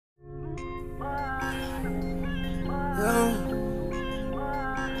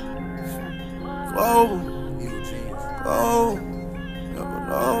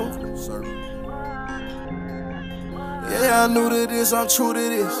Yeah, I knew to this, I'm true to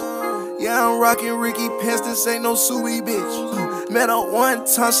this. Yeah, I'm rockin' Ricky pants, this ain't no Suey bitch. Met her one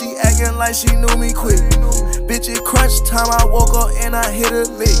time, she actin' like she knew me quick. Bitch, it crunch time, I woke up and I hit a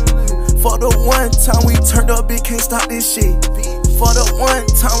lick. For the one time we turned up, bitch, can't stop this shit. For the one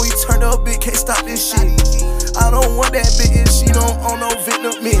time we turned up, bitch, can't stop this shit. I don't want that bitch if she don't own no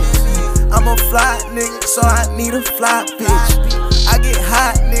vitamins. I'm a fly nigga, so I need a fly bitch. I get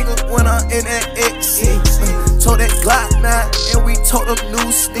hot nigga when I'm in that X6. Told that Glock 9 and we told them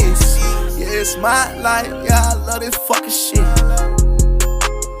new sticks. Yeah, it's my life, yeah, I love this fucking shit.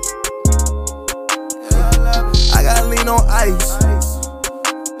 I got lean on ice,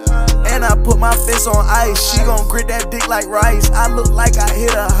 and I put my fist on ice. She gon' grit that dick like rice. I look like I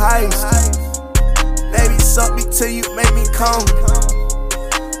hit a heist. Baby, suck me till you make me come.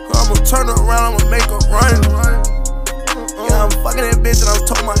 I'ma turn her around, I'ma make her run. Yeah, I'm fucking that bitch and I'm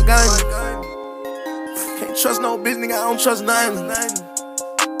talking my gun. Can't trust no bitch, nigga, I don't trust nothing.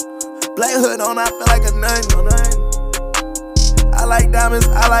 Black hood on, I feel like a nun. I like diamonds,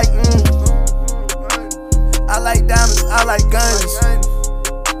 I like I like diamonds, I like guns.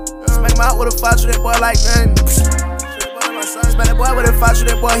 Smack him out with a 5, shoot that boy like gun. Smack that boy with a 5, shoot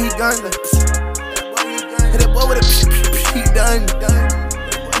that boy, he gun. Hit that boy with a he done.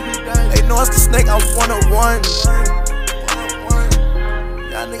 They know it's the snake, I'm 101.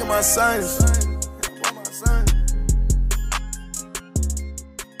 Y'all nigga my sons.